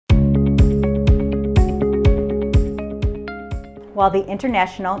While the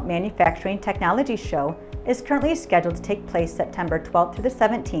International Manufacturing Technology Show is currently scheduled to take place September 12th through the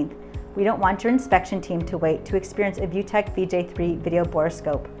 17th, we don't want your inspection team to wait to experience a ViewTech VJ-3 Video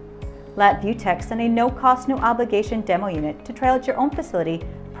Borescope. Let ViewTech send a no-cost, no-obligation demo unit to try out your own facility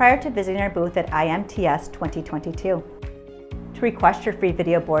prior to visiting our booth at IMTS 2022. To request your free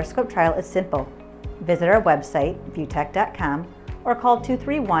Video Borescope trial is simple. Visit our website, viewtech.com, or call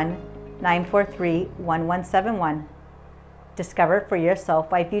 231-943-1171. Discover for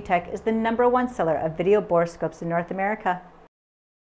yourself why ViewTech is the #1 seller of video borescopes in North America.